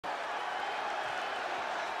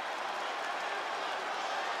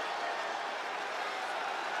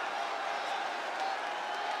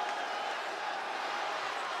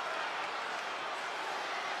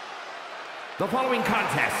The following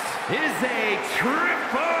contest is a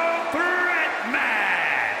triple threat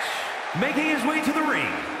match. Making his way to the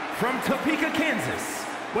ring from Topeka, Kansas,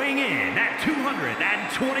 weighing in at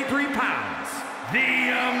 223 pounds, the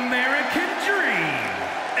American Dream,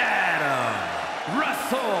 Adam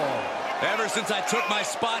Russell. Ever since I took my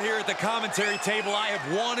spot here at the commentary table, I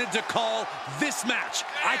have wanted to call this match.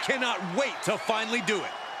 I cannot wait to finally do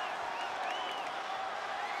it.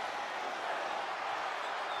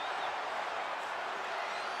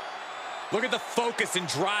 Look at the focus and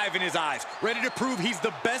drive in his eyes, ready to prove he's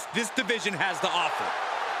the best this division has to offer.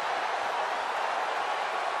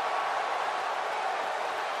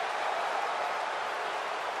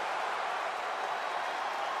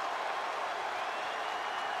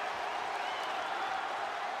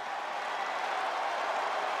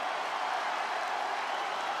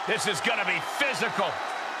 This is going to be physical.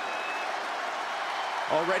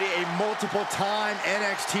 Already a multiple-time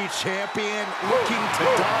NXT champion, looking to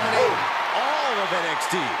dominate all of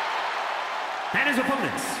NXT. And his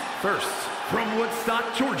opponents, first from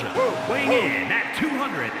Woodstock, Georgia, weighing in at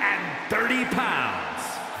 230 pounds,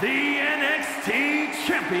 the NXT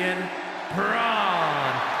champion,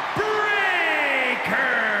 Bron Breakker.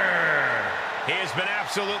 He has been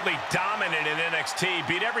absolutely dominant in NXT,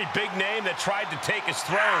 beat every big name that tried to take his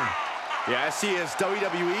throne. Yeah, I see his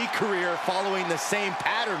WWE career following the same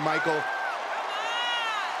pattern, Michael.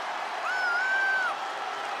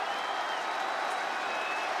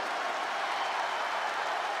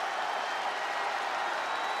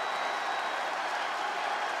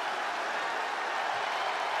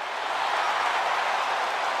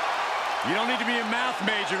 You don't need to be a math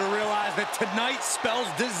major to realize that tonight spells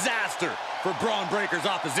disaster for Bron Breakker's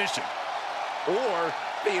opposition. Or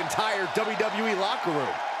the entire WWE locker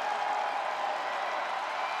room.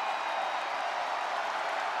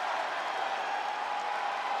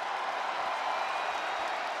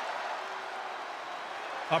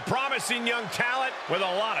 A promising young talent with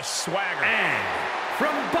a lot of swagger. And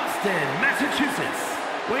from Boston, Massachusetts,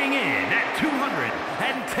 weighing in at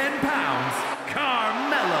 210 pounds,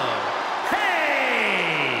 Carmelo.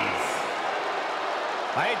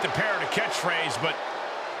 I hate to parrot a catchphrase, but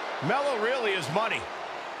Melo really is money.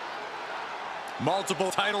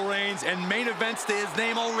 Multiple title reigns and main events to his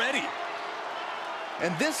name already.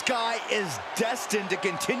 And this guy is destined to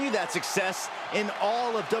continue that success in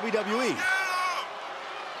all of WWE.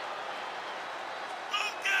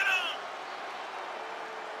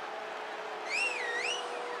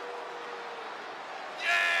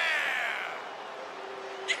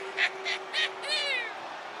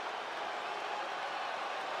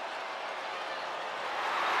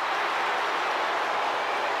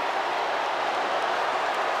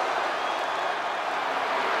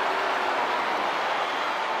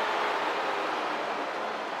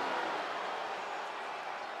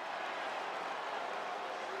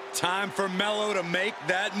 Time for Melo to make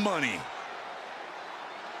that money.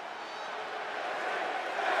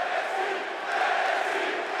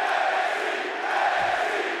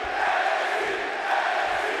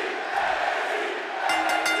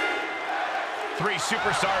 Three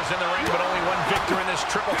superstars in the ring, but only one victor in this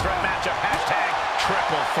triple threat matchup. Hashtag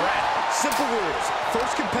triple threat. Simple rules.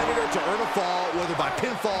 First competitor to earn a fall, whether by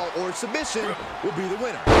pinfall or submission, will be the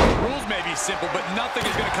winner. Rules may be simple, but nothing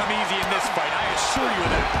is going to come easy in this fight. I assure you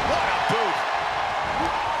of that. What a boot.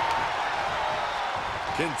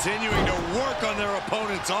 Continuing to work on their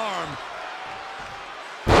opponent's arm.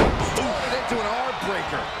 Throwing it into an arm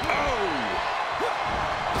breaker. Oh!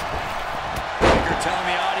 Breaker telling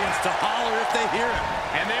the audience to holler if they hear him.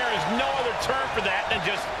 And there is no other term for that than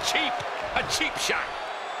just cheap. A cheap shot.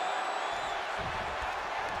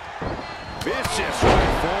 Vicious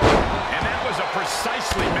right forward. And that was a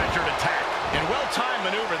precisely measured attack. And well-timed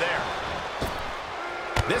maneuver there.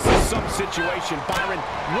 This is some situation. Byron,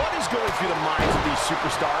 what is going through the minds of these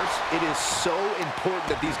superstars? It is so important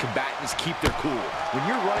that these combatants keep their cool. When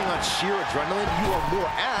you're running on sheer adrenaline, you are more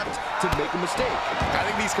apt to make a mistake. I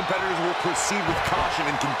think these competitors will proceed with caution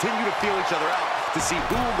and continue to feel each other out to see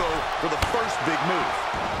who will go for the first big move.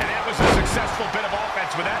 And that was a successful bit of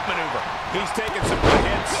offense with that maneuver. He's taken some good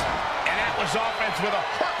hits. And that was offense with a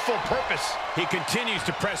hurtful purpose. He continues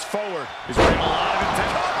to press forward. He's bringing a lot of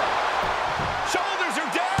intent. Shoulders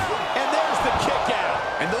are down. And there's the kick out.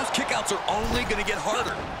 And those kickouts are only going to get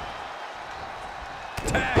harder.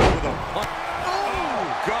 Tag with a punch.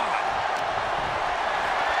 Oh, God.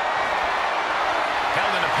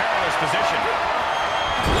 Held in a perilous position.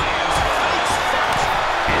 Lands face first.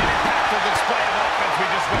 And an impactful display of offense we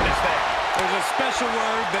just witnessed there. There's a special special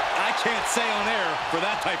word that I can't say on air for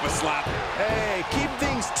that type of slap. Hey, keep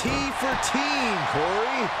things T for team,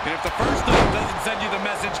 Corey. And if the first one doesn't send you the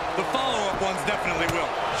message, the follow-up ones definitely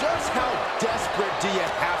will. Just how desperate do you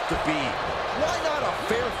have to be? Why not a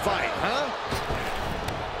fair fight, huh?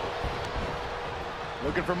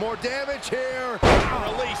 Looking for more damage here.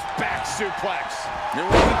 Release back suplex. It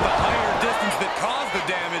wasn't the higher distance that caused the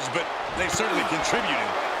damage, but they certainly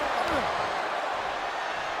contributed.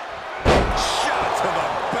 Shot to the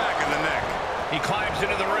back of the neck. He climbs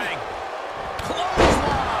into the ring.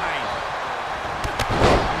 Clothesline.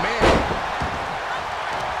 Oh, man.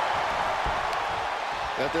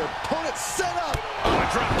 Got their opponent set up. Oh, a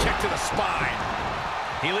drop kick to the spine.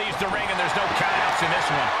 He leaves the ring, and there's no countouts in this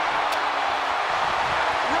one.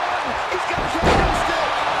 Run! He's got a kendo stick.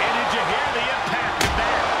 And did you hear the impact of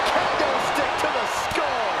that? Kendo stick to the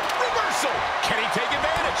skull. Reversal. Can he take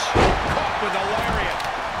advantage? Caught with a lariat.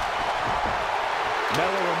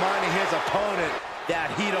 Melo reminding his opponent that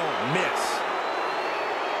he don't miss.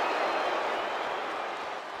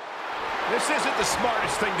 This isn't the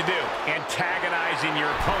smartest thing to do, antagonizing your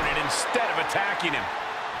opponent instead of attacking him.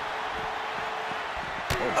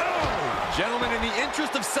 Oh! Gentlemen, in the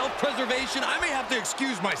interest of self-preservation, I may have to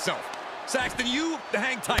excuse myself. Saxton, you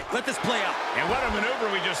hang tight. Let this play out. And what a maneuver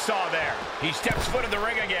we just saw there. He steps foot in the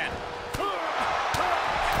ring again. Oh,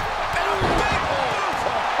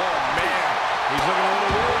 man. He's looking a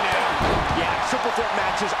little weird now. Yeah, triple threat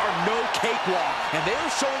matches are no cakewalk, and they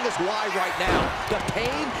are showing us why right now. The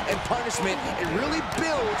pain and punishment, it really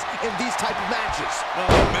builds in these type of matches. Oh,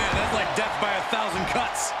 man, that's like death by 1,000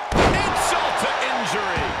 cuts. Insult to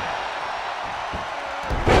injury.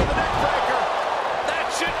 And the neck breaker. That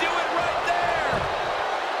should do it right there.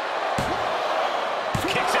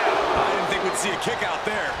 Kicks out. I didn't think we'd see a kick out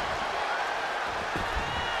there.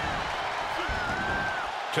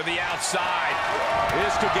 To the outside.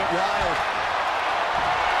 This could get wild.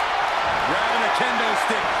 Grabbing a kendo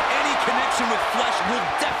stick, any connection with flesh will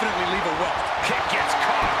definitely leave a welt. Kick gets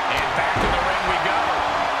caught. And back to the ring we go.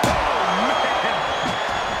 Oh, man.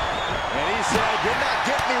 And he said, you're not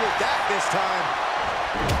getting me with that this time.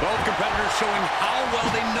 Both competitors showing how well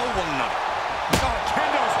they know one another. Oh,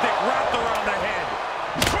 kendo stick wrapped around the head.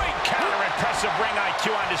 Great counter, impressive ring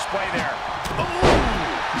IQ on display there. Ooh.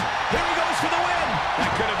 Here he goes for the win.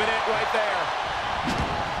 That could have been it right there.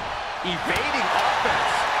 Evading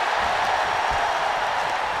offense.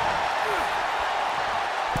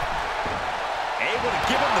 Able to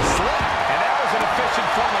give him the slip. And that was an efficient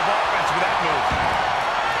form of offense with that move.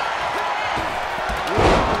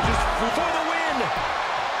 Ooh, just for the win.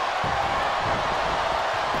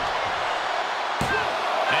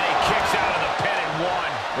 And he kicks out of the pin and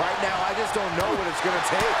one. Right now, I just don't know what it's going to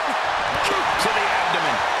take. Kick to the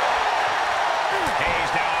abdomen.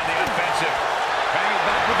 Hayes now on the offensive. Bang it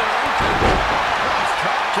back with their own kick. Nice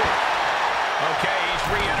drop kick. Okay, he's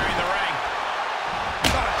re-entering the ring.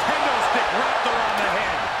 Got a kendo stick wrapped around the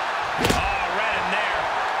head. Oh, right in there.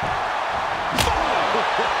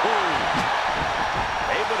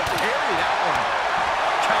 Able to parry that one.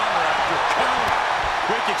 Counter after counter.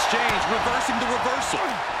 Quick exchange, reversing the reversal.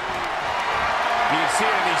 You can see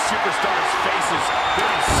it in these superstars' faces. They're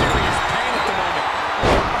in serious pain at the moment.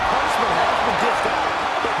 Punishment has been dished out,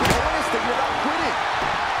 but no one is thinking about quitting.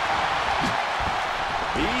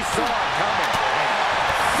 He saw it coming.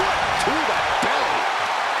 Foot to the belly.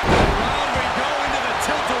 Around we go into the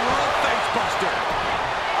tilt-a-whirl face buster.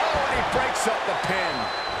 Oh, and he breaks up the pin.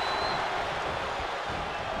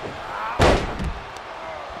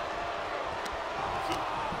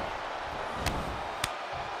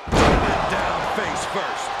 Down face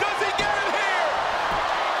first. Does he get him here?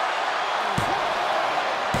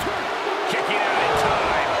 Kicking out in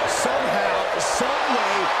time. Somehow, some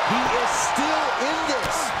way, he is still in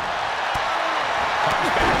this. Comes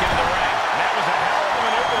back into the ring. That was a hell of a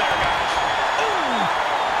maneuver there, guys.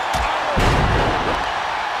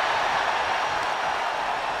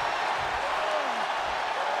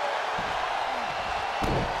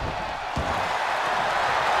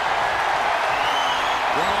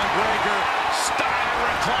 Bron breaker. Style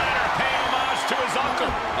recliner, pay homage to his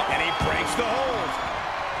uncle. And he breaks the hold.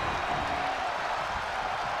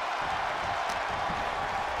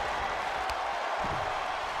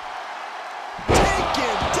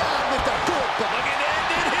 Taken down with the good block. Looking to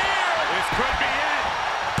end it here. This could be it.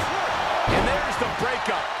 And there's the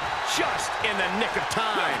breakup, just in the nick of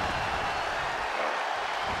time.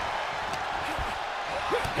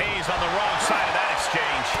 Hayes on the wrong side of that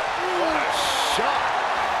exchange. What a shot.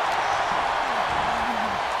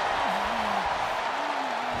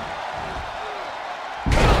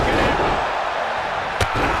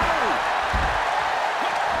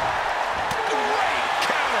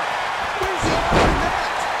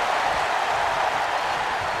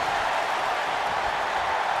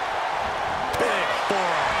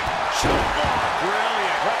 choke block.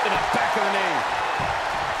 Brilliant. Right to the back of the knee.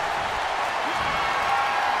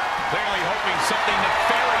 Clearly hoping something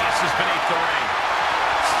nefarious is beneath the ring.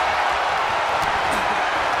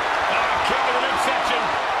 Kick to the midsection.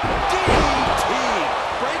 DDT.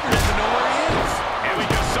 Breaker doesn't know where he is. And we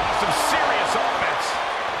just saw some serious offense.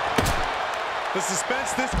 The suspense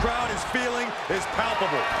this crowd is feeling is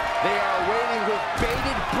palpable. They are waiting with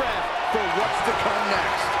bated breath for what's to come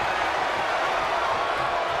next.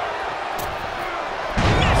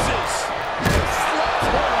 Misses.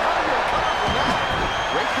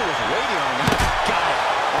 Breaker was waiting on that. Got it.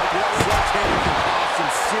 That sledgehammer can cause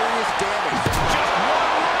some serious damage. Just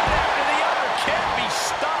one run after the other. Can't be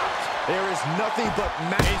stopped. There is nothing but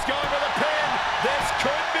He's going for the pin. This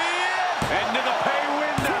could be it. Into the pay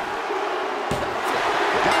window.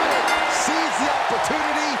 Got it. Seize the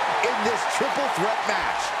opportunity in this triple threat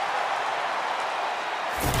match.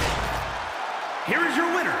 Here is your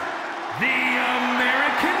winner, the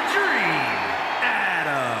American Dream,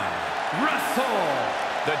 Adam Russell.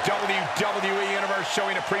 The WWE Universe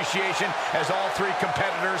showing appreciation as all three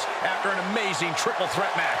competitors after an amazing triple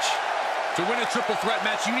threat match. To win a triple threat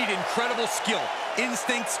match, you need incredible skill,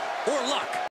 instincts, or luck.